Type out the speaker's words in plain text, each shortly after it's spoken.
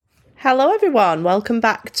Hello everyone, welcome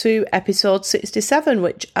back to episode 67,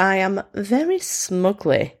 which I am very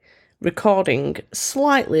smugly recording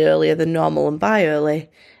slightly earlier than normal, and by early,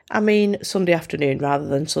 I mean Sunday afternoon rather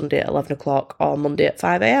than Sunday at 11 o'clock or Monday at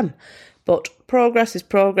 5 a.m. But progress is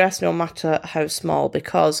progress, no matter how small,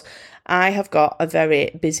 because I have got a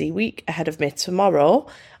very busy week ahead of me tomorrow.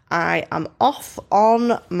 I am off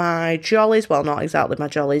on my jollies, well, not exactly my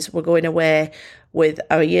jollies, we're going away with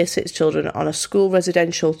our Year 6 children on a school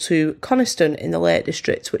residential to Coniston in the Lake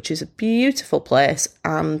District, which is a beautiful place,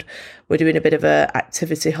 and we're doing a bit of a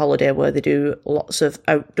activity holiday where they do lots of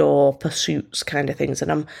outdoor pursuits kind of things,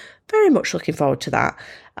 and I'm very much looking forward to that.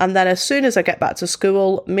 And then as soon as I get back to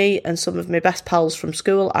school, me and some of my best pals from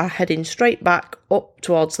school are heading straight back up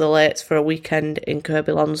towards the lakes for a weekend in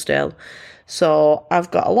Kirkby Lonsdale. So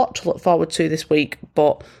I've got a lot to look forward to this week,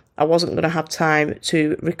 but I wasn't going to have time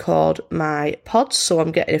to record my pods, so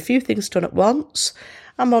I'm getting a few things done at once.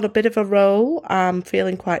 I'm on a bit of a roll. I'm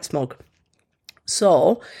feeling quite smug.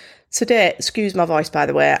 So today, excuse my voice by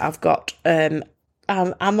the way, I've got, I'm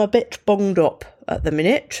a bit bunged up at the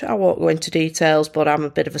minute. I won't go into details, but I'm a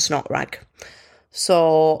bit of a snot rag.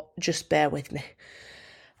 So just bear with me.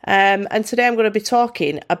 And today I'm going to be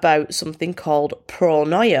talking about something called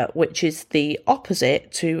pronoia, which is the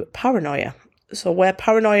opposite to paranoia. So where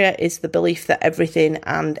paranoia is the belief that everything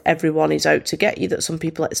and everyone is out to get you, that some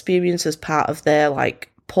people experience as part of their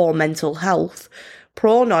poor mental health,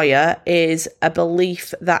 pronoia is a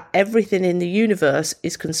belief that everything in the universe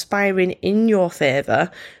is conspiring in your favour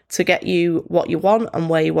to get you what you want and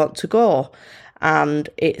where you want to go. And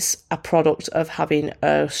it's a product of having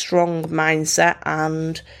a strong mindset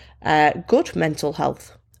and good mental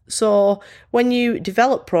health. So when you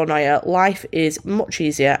develop pronoia, life is much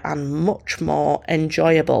easier and much more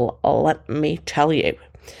enjoyable, let me tell you.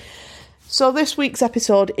 So this week's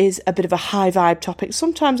episode is a bit of a high vibe topic.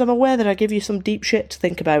 Sometimes I'm aware that I give you some deep shit to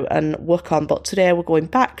think about and work on, but today we're going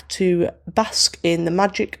back to bask in the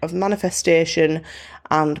magic of manifestation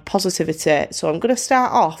and positivity. So I'm going to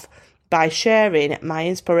start off by sharing my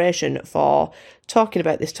inspiration for talking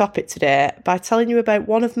about this topic today by telling you about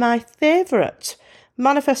one of my favourite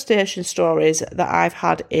manifestation stories that I've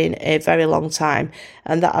had in a very long time,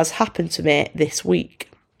 and that has happened to me this week.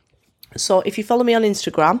 So if you follow me on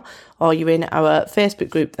Instagram or you're in our Facebook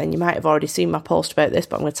group, then you might have already seen my post about this,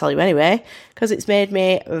 but I'm going to tell you anyway because it's made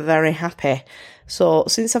me very happy. So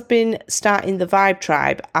since I've been starting the Vibe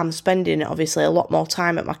Tribe, I'm spending obviously a lot more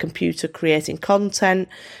time at my computer creating content,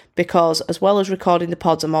 because as well as recording the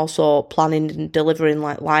pods, I'm also planning and delivering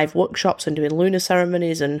live workshops and doing lunar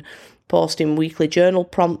ceremonies and posting weekly journal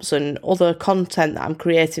prompts and other content that I'm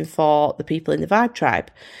creating for the people in the Vibe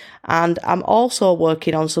Tribe. And I'm also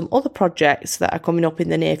working on some other projects that are coming up in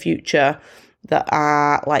the near future that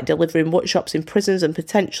are delivering workshops in prisons and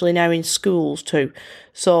potentially now in schools too.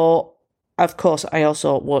 So of course, I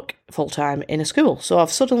also work full-time in a school. So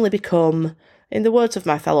I've suddenly become, in the words of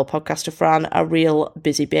my fellow podcaster Fran, a real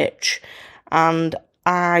busy bitch. And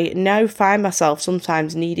I now find myself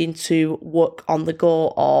sometimes needing to work on the go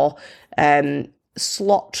or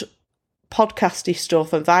slot podcasty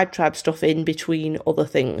stuff and Vibe Tribe stuff in between other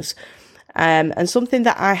things. And something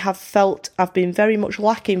that I have felt I've been very much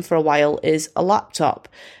lacking for a while is a laptop,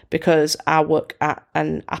 because I work at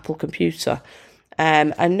an Apple computer.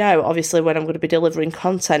 And now, obviously, when I'm going to be delivering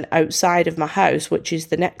content outside of my house, which is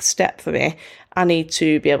the next step for me, I need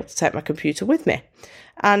to be able to take my computer with me.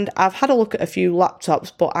 And I've had a look at a few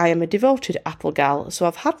laptops, but I am a devoted Apple gal, so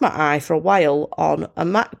I've had my eye for a while on a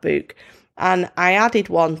MacBook. And I added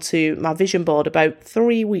one to my vision board about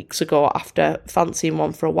 3 weeks ago after fancying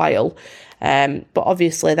one for a while. But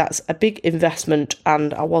obviously that's a big investment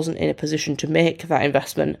and I wasn't in a position to make that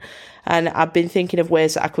investment. And I've been thinking of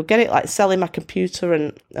ways that I could get it, like selling my computer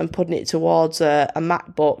and putting it towards a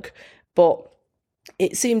MacBook. But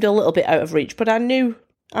it seemed a little bit out of reach, but I knew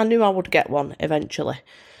I would get one eventually.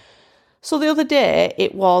 So the other day,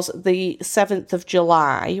 it was the 7th of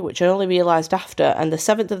July, which I only realised after, and the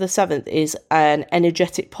 7th of the 7th is an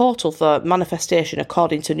energetic portal for manifestation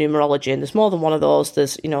according to numerology, and there's more than one of those.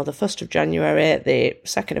 There's, the 1st of January, the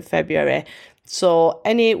 2nd of February. So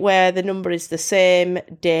anywhere the number is the same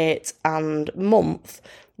date and month,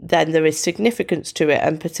 then there is significance to it,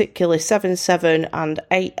 and particularly 7/7 and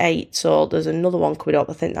 8/8. So there's another one coming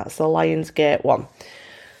up, I think that's the Lionsgate one.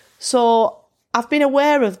 So I've been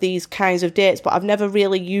aware of these kinds of dates, but I've never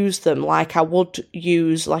really used them like I would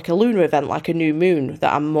use a lunar event, like a new moon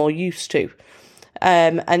that I'm more used to.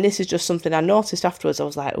 And this is just something I noticed afterwards. I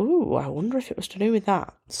was like, ooh, I wonder if it was to do with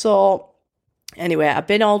that. So Anyway, I've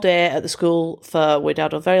been all day at the school fair. We'd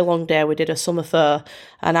had a very long day. We did a summer fair,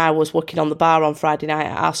 and I was working on the bar on Friday night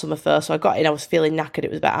at our summer fair. So I got in, I was feeling knackered.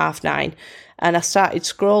 It was about 9:30. And I started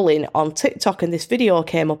scrolling on TikTok, and this video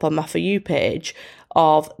came up on my For You page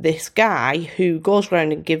of this guy who goes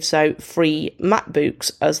around and gives out free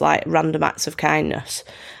MacBooks as like random acts of kindness.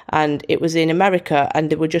 And it was in America, and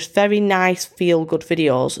they were just very nice, feel-good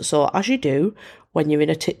videos. So as you do when you're in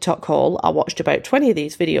a TikTok hole, I watched about 20 of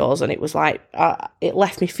these videos, and it was like, it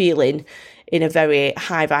left me feeling in a very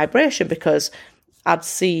high vibration, because I'd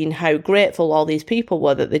seen how grateful all these people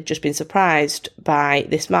were that they'd just been surprised by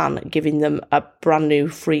this man giving them a brand new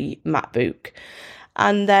free MacBook.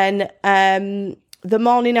 And then the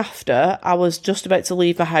morning after, I was just about to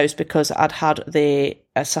leave my house because I'd had a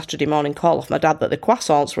Saturday morning call off my dad that the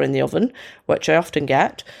croissants were in the oven, which I often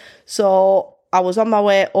get. So I was on my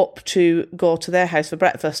way up to go to their house for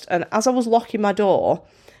breakfast, and as I was locking my door,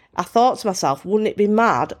 I thought to myself, wouldn't it be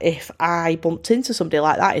mad if I bumped into somebody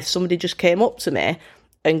like that? If somebody just came up to me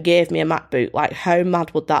and gave me a MacBook, like how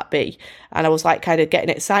mad would that be? And I was like kind of getting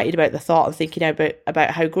excited about the thought and thinking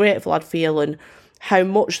about how grateful I'd feel and how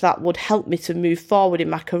much that would help me to move forward in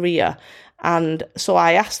my career. And so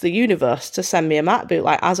I asked the universe to send me a MacBook.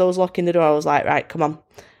 Like as I was locking the door, I was like, right, come on.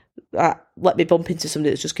 Let me bump into somebody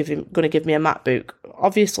that's just going to give me a MacBook.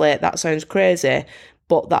 Obviously, that sounds crazy,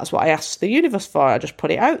 but that's what I asked the universe for. I just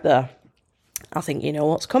put it out there. I think you know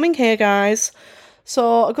what's coming here, guys.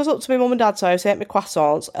 So I goes up to my mum and dad's house, ate my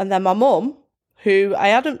croissants, and then my mum, who I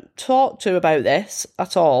hadn't talked to about this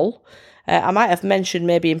at all, I might have mentioned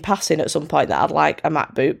maybe in passing at some point that I'd like a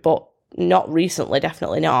MacBook, but not recently,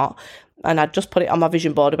 definitely not. And I'd just put it on my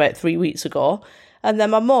vision board about 3 weeks ago. And then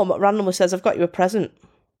my mum randomly says, I've got you a present.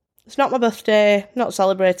 It's not my birthday, not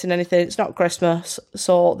celebrating anything, it's not Christmas,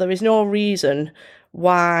 so there is no reason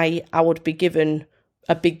why I would be given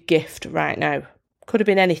a big gift right now. Could have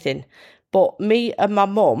been anything. But me and my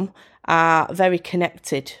mum are very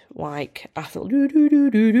connected. Like, I thought,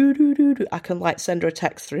 I can like send her a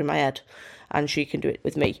text through my head and she can do it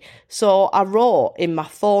with me. So I wrote in my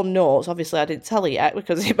phone notes, obviously I didn't tell her yet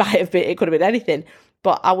because it could have been anything,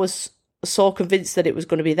 but I was so convinced that it was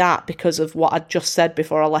going to be that because of what I'd just said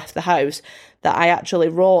before I left the house, that I actually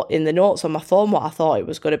wrote in the notes on my phone what I thought it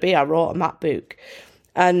was going to be. I wrote a MacBook.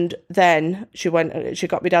 And then she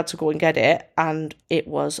got my dad to go and get it, and it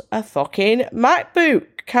was a fucking MacBook.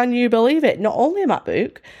 Can you believe it? Not only a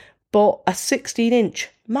MacBook, but a 16-inch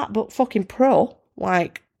MacBook fucking Pro,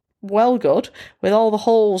 like, well good, with all the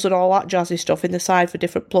holes and all that jazzy stuff in the side for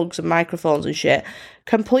different plugs and microphones and shit,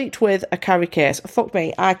 complete with a carry case. Fuck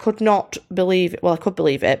me, I could not believe it. Well, I could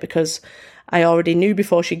believe it because I already knew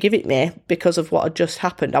before she gave it me because of what had just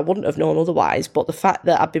happened. I wouldn't have known otherwise, but the fact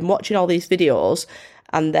that I've been watching all these videos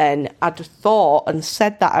and then I'd thought and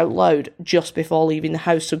said that out loud just before leaving the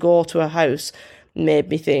house to go to her house made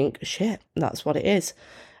me think, shit, that's what it is.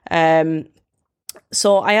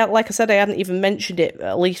 So like I said, I hadn't even mentioned it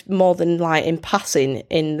at least more than like in passing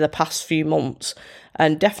in the past few months,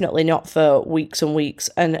 and definitely not for weeks and weeks.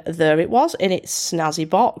 And there it was in its snazzy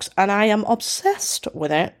box, and I am obsessed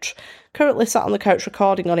with it. Currently sat on the couch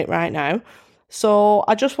recording on it right now. So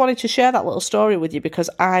I just wanted to share that little story with you because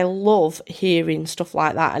I love hearing stuff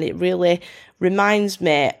like that, and it really reminds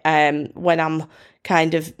me when I'm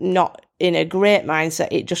kind of not in a great mindset,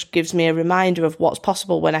 it just gives me a reminder of what's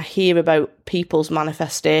possible when I hear about people's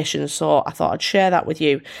manifestations. So I thought I'd share that with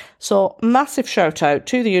you. So massive shout out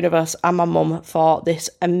to the universe and my mum for this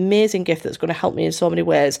amazing gift that's going to help me in so many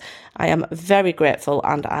ways. I am very grateful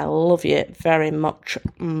and I love you very much,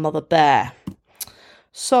 Mother Bear.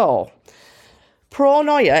 So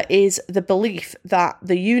Pronoia is the belief that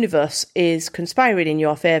the universe is conspiring in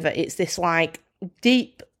your favour. It's this like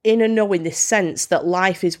deep inner knowing, this sense that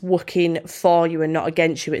life is working for you and not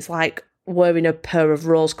against you. It's like wearing a pair of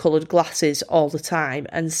rose-coloured glasses all the time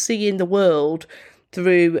and seeing the world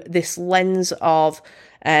through this lens of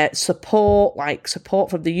support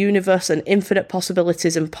from the universe and infinite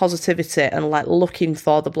possibilities and positivity, and like looking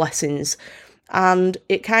for the blessings. And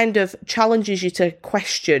it kind of challenges you to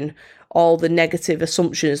question all the negative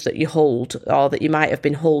assumptions that you hold or that you might have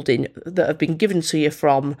been holding that have been given to you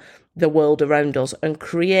from the world around us, and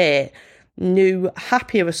create new,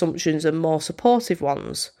 happier assumptions and more supportive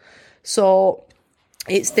ones. So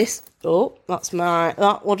it's this,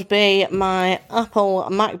 that would be my Apple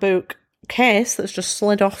MacBook case that's just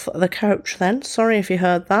slid off the couch then. Sorry if you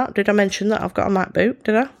heard that. Did I mention that I've got a MacBook?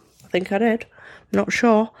 Did I? I think I did. Not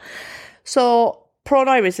sure. So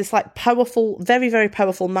Pronoia is this like powerful, very, very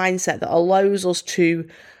powerful mindset that allows us to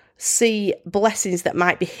see blessings that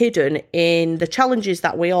might be hidden in the challenges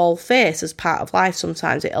that we all face as part of life.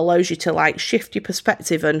 Sometimes it allows you to like shift your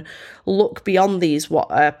perspective and look beyond these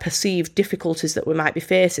what are perceived difficulties that we might be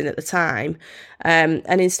facing at the time,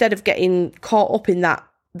 and instead of getting caught up in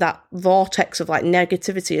that vortex of like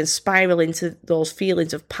negativity and spiral into those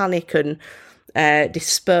feelings of panic and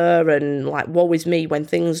despair and like woe is me when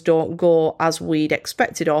things don't go as we'd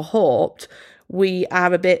expected or hoped,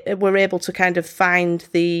 we're able to kind of find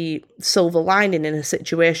the silver lining in a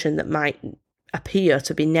situation that might appear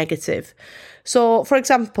to be negative. So, for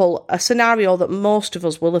example, a scenario that most of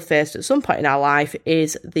us will have faced at some point in our life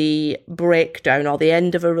is the breakdown or the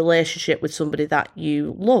end of a relationship with somebody that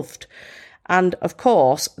you loved. And of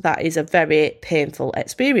course, that is a very painful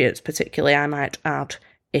experience, particularly, I might add,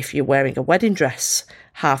 if you're wearing a wedding dress,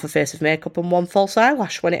 half a face of makeup and one false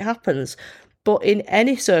eyelash when it happens. But in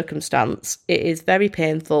any circumstance, it is very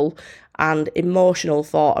painful and emotional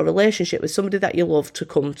for a relationship with somebody that you love to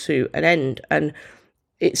come to an end. And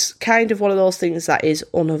it's kind of one of those things that is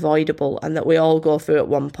unavoidable and that we all go through at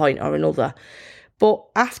one point or another. But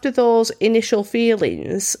after those initial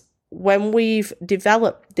feelings, when we've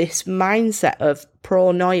developed this mindset of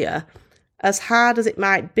pronoia, as hard as it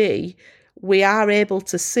might be, we are able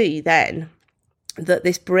to see then that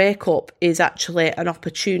this breakup is actually an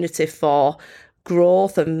opportunity for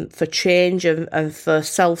growth and for change and for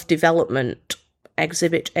self-development.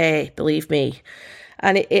 Exhibit A, believe me.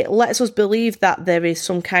 And it lets us believe that there is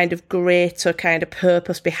some kind of greater kind of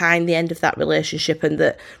purpose behind the end of that relationship and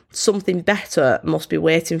that something better must be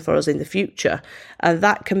waiting for us in the future. And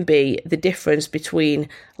that can be the difference between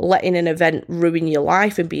letting an event ruin your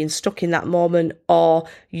life and being stuck in that moment or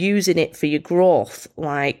using it for your growth,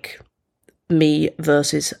 like me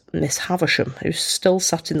versus Miss Havisham, who's still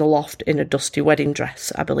sat in the loft in a dusty wedding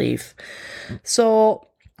dress, I believe. So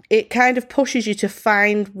it kind of pushes you to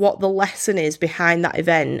find what the lesson is behind that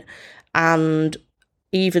event and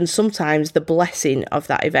even sometimes the blessing of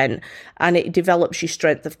that event. And it develops your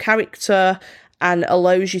strength of character and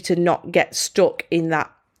allows you to not get stuck in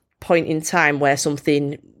that point in time where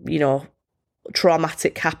something,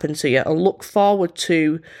 traumatic happened to you, and look forward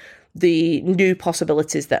to the new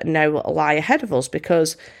possibilities that now lie ahead of us,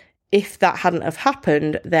 because if that hadn't have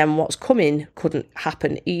happened, then what's coming couldn't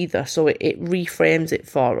happen either. So it reframes it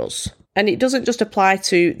for us. And it doesn't just apply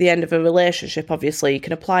to the end of a relationship, obviously. You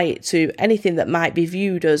can apply it to anything that might be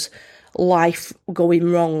viewed as life going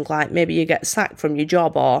wrong, like maybe you get sacked from your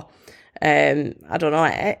job or, I don't know,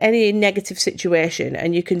 any negative situation,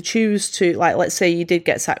 and you can choose to, like, let's say you did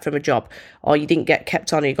get sacked from a job, or you didn't get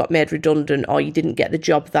kept on, or you got made redundant, or you didn't get the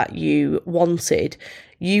job that you wanted.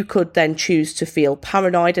 You could then choose to feel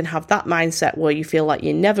paranoid and have that mindset where you feel like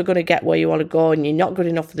you're never going to get where you want to go and you're not good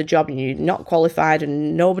enough for the job and you're not qualified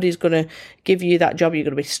and nobody's going to give you that job. You're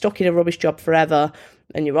going to be stuck in a rubbish job forever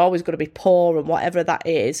and you're always going to be poor and whatever that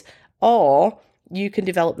is. Or you can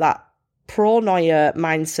develop that pronoia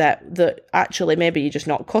mindset that actually maybe you're just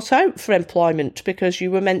not cut out for employment because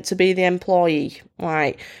you were meant to be the employee.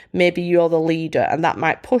 Like maybe you're the leader, and that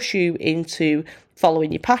might push you into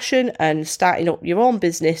following your passion and starting up your own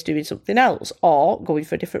business, doing something else, or going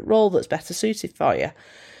for a different role that's better suited for you.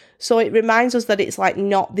 So it reminds us that it's like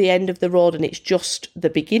not the end of the road and it's just the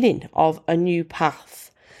beginning of a new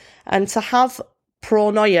path. And to have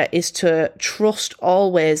pronoia is to trust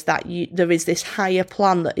always that there is this higher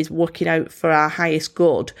plan that is working out for our highest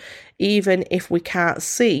good, even if we can't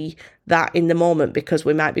see that in the moment because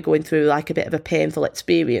we might be going through like a bit of a painful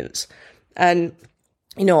experience. And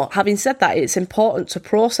having said that, it's important to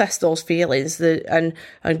process those feelings and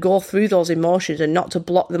go through those emotions and not to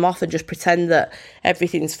block them off and just pretend that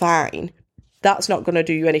everything's fine. That's not going to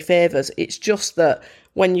do you any favours. It's just that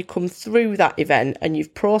when you come through that event and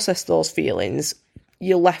you've processed those feelings,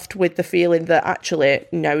 you're left with the feeling that actually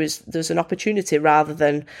there's an opportunity rather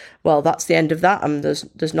than, well, that's the end of that and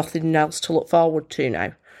there's nothing else to look forward to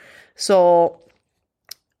now. So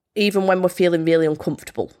even when we're feeling really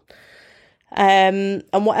uncomfortable, and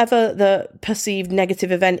whatever the perceived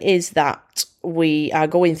negative event is that we are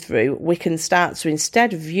going through, we can start to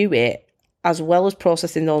instead view it as well as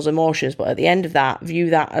processing those emotions, but at the end of that, view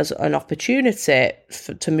that as an opportunity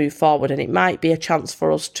to move forward. And it might be a chance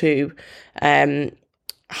for us to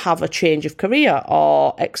have a change of career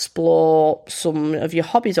or explore some of your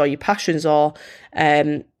hobbies or your passions or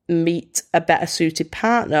meet a better suited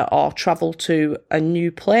partner or travel to a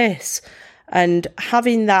new place. And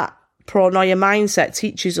having that pronoia mindset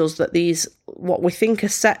teaches us that these, what we think are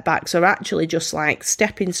setbacks, are actually just like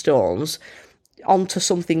stepping stones onto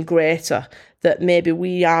something greater. that maybe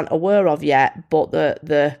we aren't aware of yet, but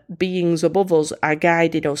the beings above us are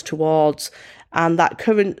guiding us towards. And that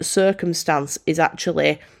current circumstance is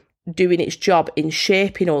actually doing its job in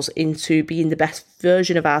shaping us into being the best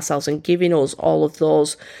version of ourselves and giving us all of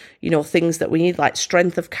those, things that we need, like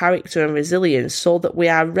strength of character and resilience, so that we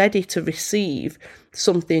are ready to receive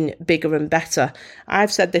something bigger and better.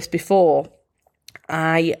 I've said this before.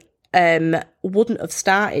 I wouldn't have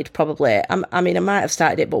started probably. I might have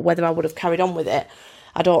started it, but whether I would have carried on with it,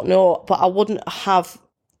 I don't know. But I wouldn't have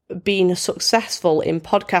been successful in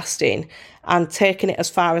podcasting and taken it as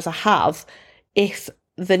far as I have if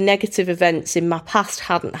the negative events in my past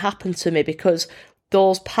hadn't happened to me, because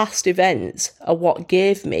those past events are what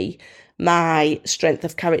gave me my strength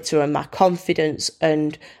of character and my confidence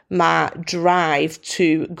and my drive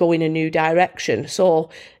to go in a new direction. So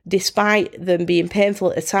despite them being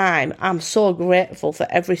painful at the time, I'm so grateful for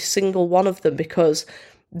every single one of them, because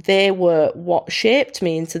they were what shaped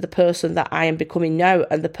me into the person that I am becoming now.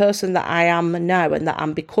 And the person that I am now and that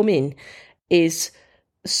I'm becoming is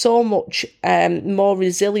so much more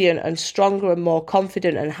resilient and stronger and more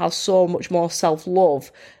confident, and has so much more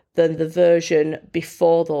self-love than the version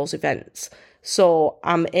before those events. So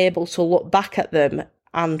I'm able to look back at them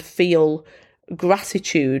and feel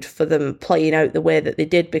gratitude for them playing out the way that they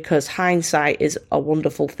did, because hindsight is a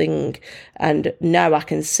wonderful thing. And now I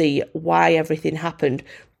can see why everything happened.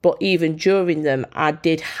 But even during them, I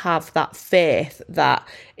did have that faith that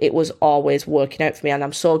it was always working out for me. And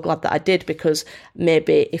I'm so glad that I did, because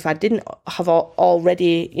maybe if I didn't have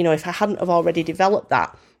already, if I hadn't have already developed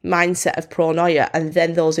that mindset of pronoia and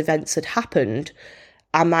then those events had happened,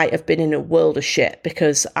 I might have been in a world of shit,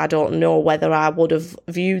 because I don't know whether I would have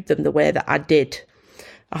viewed them the way that I did.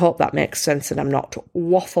 I hope that makes sense and I'm not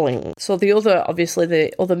waffling. So the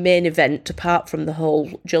other main event, apart from the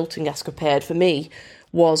whole jilting escapade for me,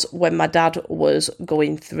 was when my dad was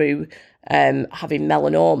going through having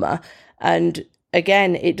melanoma. And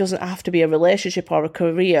again, it doesn't have to be a relationship or a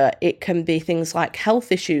career. It can be things like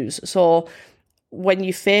health issues. So when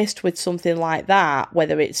you're faced with something like that,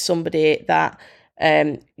 whether it's somebody that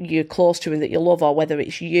you're close to and that you love, or whether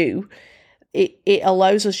it's you, it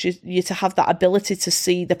allows you to have that ability to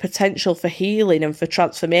see the potential for healing and for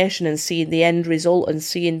transformation, and seeing the end result and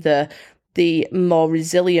seeing the more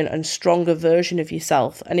resilient and stronger version of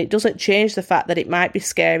yourself. And it doesn't change the fact that it might be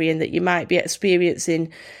scary and that you might be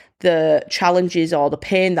experiencing the challenges or the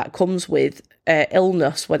pain that comes with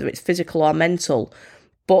illness, whether it's physical or mental.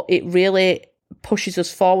 But it really pushes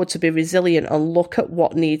us forward to be resilient and look at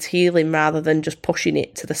what needs healing, rather than just pushing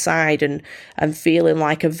it to the side and feeling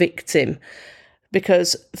like a victim.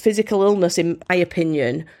 Because physical illness, in my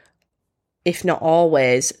opinion, if not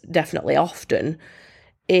always, definitely often,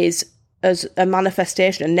 is as a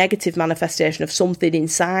manifestation, a negative manifestation of something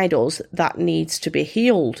inside us that needs to be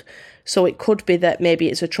healed. So it could be that maybe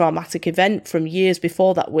it's a traumatic event from years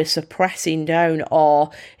before that we're suppressing down,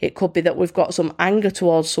 or it could be that we've got some anger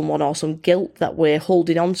towards someone or some guilt that we're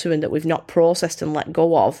holding on to and that we've not processed and let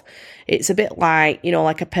go of. It's a bit like,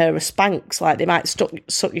 like a pair of Spanx, like they might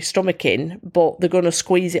suck your stomach in, but they're going to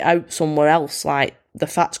squeeze it out somewhere else, like the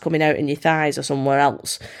fat's coming out in your thighs or somewhere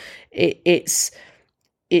else.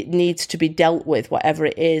 It needs to be dealt with, whatever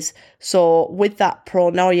it is. So with that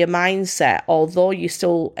pronoia mindset, although you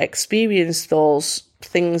still experience those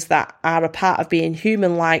things that are a part of being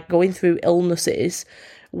human, like going through illnesses,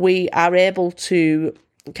 we are able to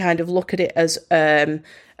kind of look at it as a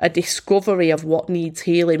discovery of what needs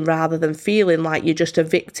healing, rather than feeling like you're just a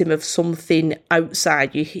victim of something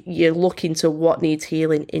outside. You're looking to what needs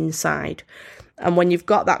healing inside. And when you've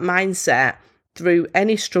got that mindset, through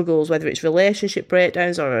any struggles, whether it's relationship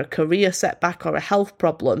breakdowns or a career setback or a health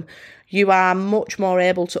problem, you are much more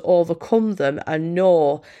able to overcome them and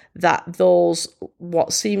know that those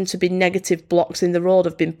what seem to be negative blocks in the road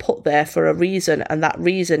have been put there for a reason, and that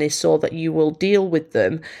reason is so that you will deal with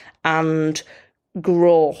them and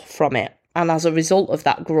grow from it. And as a result of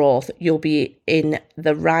that growth, you'll be in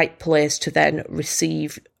the right place to then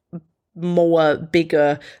receive more,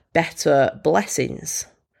 bigger, better blessings.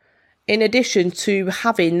 In addition to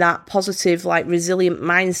having that positive, resilient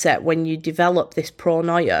mindset when you develop this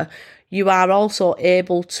pronoia, you are also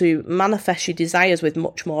able to manifest your desires with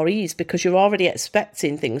much more ease, because you're already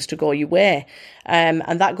expecting things to go your way. And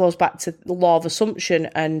that goes back to the law of assumption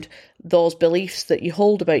and those beliefs that you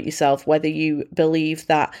hold about yourself, whether you believe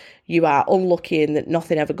that you are unlucky and that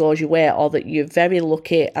nothing ever goes your way, or that you're very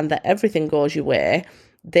lucky and that everything goes your way.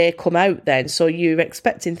 they come out then. So you're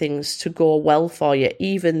expecting things to go well for you,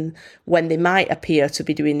 even when they might appear to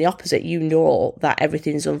be doing the opposite. You know that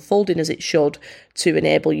everything's unfolding as it should to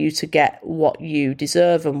enable you to get what you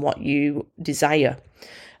deserve and what you desire.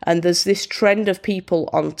 And there's this trend of people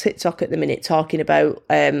on TikTok at the minute talking about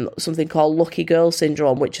something called lucky girl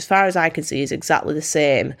syndrome, which as far as I can see is exactly the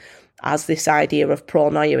same as this idea of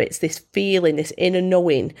pronoia. It's this feeling, this inner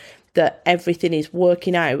knowing that everything is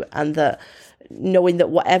working out, and that knowing that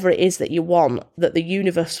whatever it is that you want, that the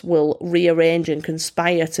universe will rearrange and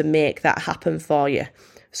conspire to make that happen for you.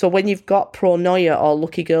 So when you've got pronoia or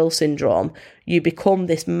lucky girl syndrome, you become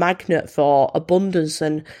this magnet for abundance,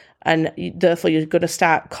 and therefore you're going to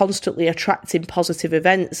start constantly attracting positive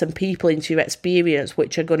events and people into your experience,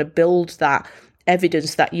 which are going to build that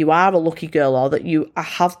evidence that you are a lucky girl, or that you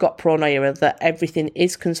have got pronoia, and that everything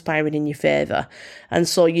is conspiring in your favour. And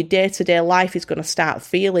so your day-to-day life is going to start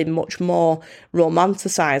feeling much more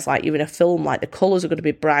romanticised, like you're in a film. Like the colours are going to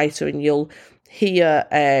be brighter, and you'll hear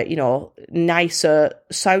nicer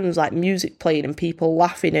sounds like music playing and people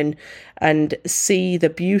laughing, and see the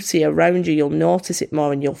beauty around you. You'll notice it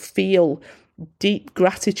more, and you'll feel deep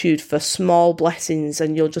gratitude for small blessings,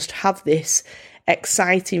 and you'll just have this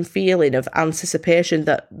exciting feeling of anticipation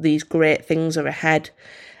that these great things are ahead.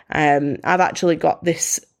 I've actually got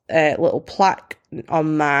this little plaque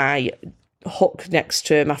on my hook next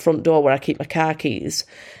to my front door where I keep my car keys.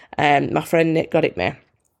 My friend Nick got it me,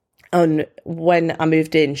 and when I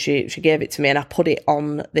moved in, she gave it to me, and I put it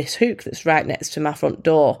on this hook that's right next to my front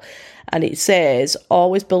door. And it says,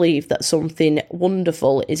 always believe that something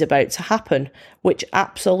wonderful is about to happen, which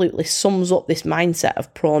absolutely sums up this mindset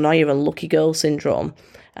of pronoia and lucky girl syndrome.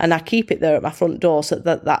 And I keep it there at my front door, so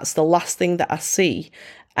that's the last thing that I see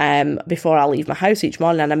before I leave my house each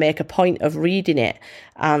morning. And I make a point of reading it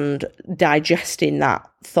and digesting that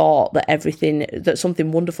thought that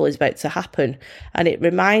something wonderful is about to happen. And it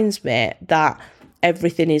reminds me that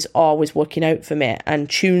everything is always working out for me, and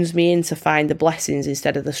tunes me in to find the blessings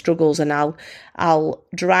instead of the struggles. And I'll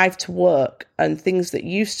drive to work, and things that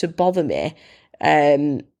used to bother me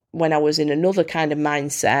when I was in another kind of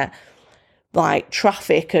mindset, like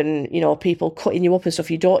traffic and, people cutting you up and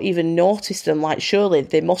stuff, you don't even notice them. Like, surely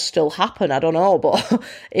they must still happen, I don't know. But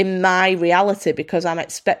in my reality, because I'm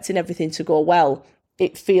expecting everything to go well,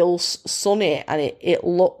 it feels sunny, and it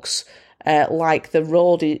looks like the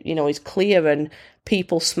road is clear, and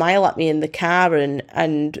people smile at me in the car,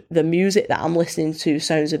 and the music that I'm listening to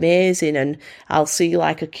sounds amazing, and I'll see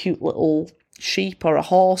like a cute little sheep or a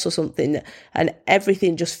horse or something, and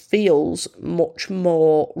everything just feels much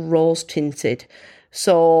more rose tinted.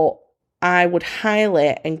 So I would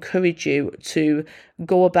highly encourage you to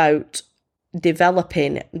go about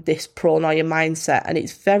developing this pronoia mindset, and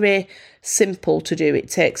it's very simple to do.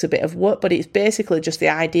 It takes a bit of work, but it's basically just the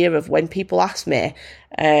idea of when people ask me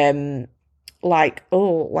or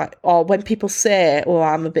when people say, oh,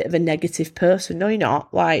 I'm a bit of a negative person. No, you're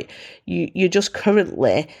not. Like, you're just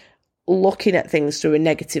currently looking at things through a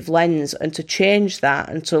negative lens, and to change that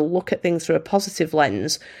and to look at things through a positive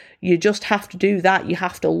lens, you just have to do that. You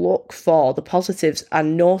have to look for the positives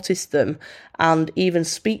and notice them, and even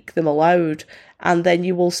speak them aloud, and then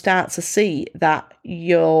you will start to see that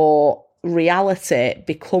your reality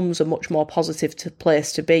becomes a much more positive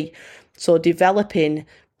place to be. So developing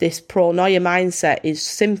this pronoia mindset is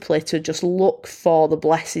simply to just look for the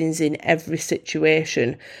blessings in every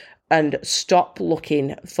situation and stop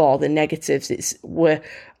looking for the negatives. It's where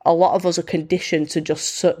a lot of us are conditioned to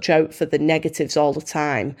just search out for the negatives all the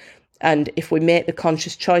time. And if we make the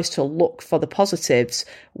conscious choice to look for the positives,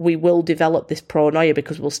 we will develop this pronoia,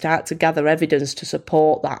 because we'll start to gather evidence to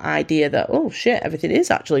support that idea that, oh shit, everything is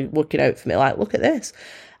actually working out for me. Like, look at this.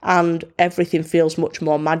 And everything feels much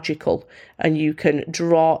more magical, and you can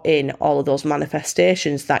draw in all of those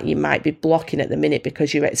manifestations that you might be blocking at the minute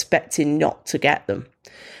because you're expecting not to get them.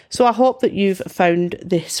 So I hope that you've found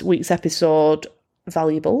this week's episode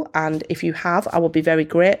valuable, and if you have, I would be very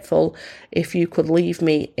grateful if you could leave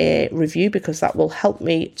me a review, because that will help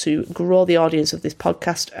me to grow the audience of this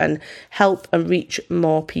podcast and help and reach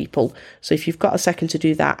more people. So if you've got a second to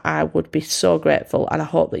do that, I would be so grateful, and I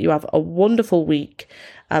hope that you have a wonderful week.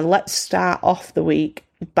 And let's start off the week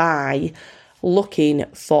by looking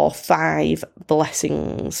for 5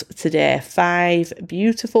 blessings today. 5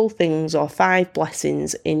 beautiful things or 5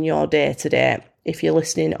 blessings in your day today. If you're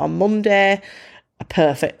listening on Monday, a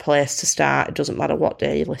perfect place to start. It doesn't matter what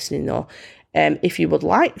day you're listening though. If you would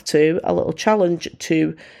like to, a little challenge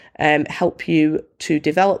to help you to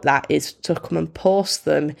develop that is to come and post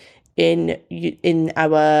them in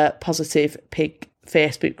our Positive Pig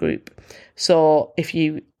Facebook group. So if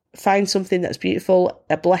you find something that's beautiful,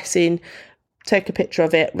 a blessing, take a picture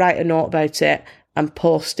of it, write a note about it, and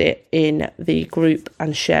post it in the group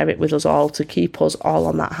and share it with us all to keep us all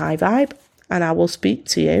on that high vibe. And I will speak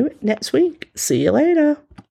to you next week. See you later.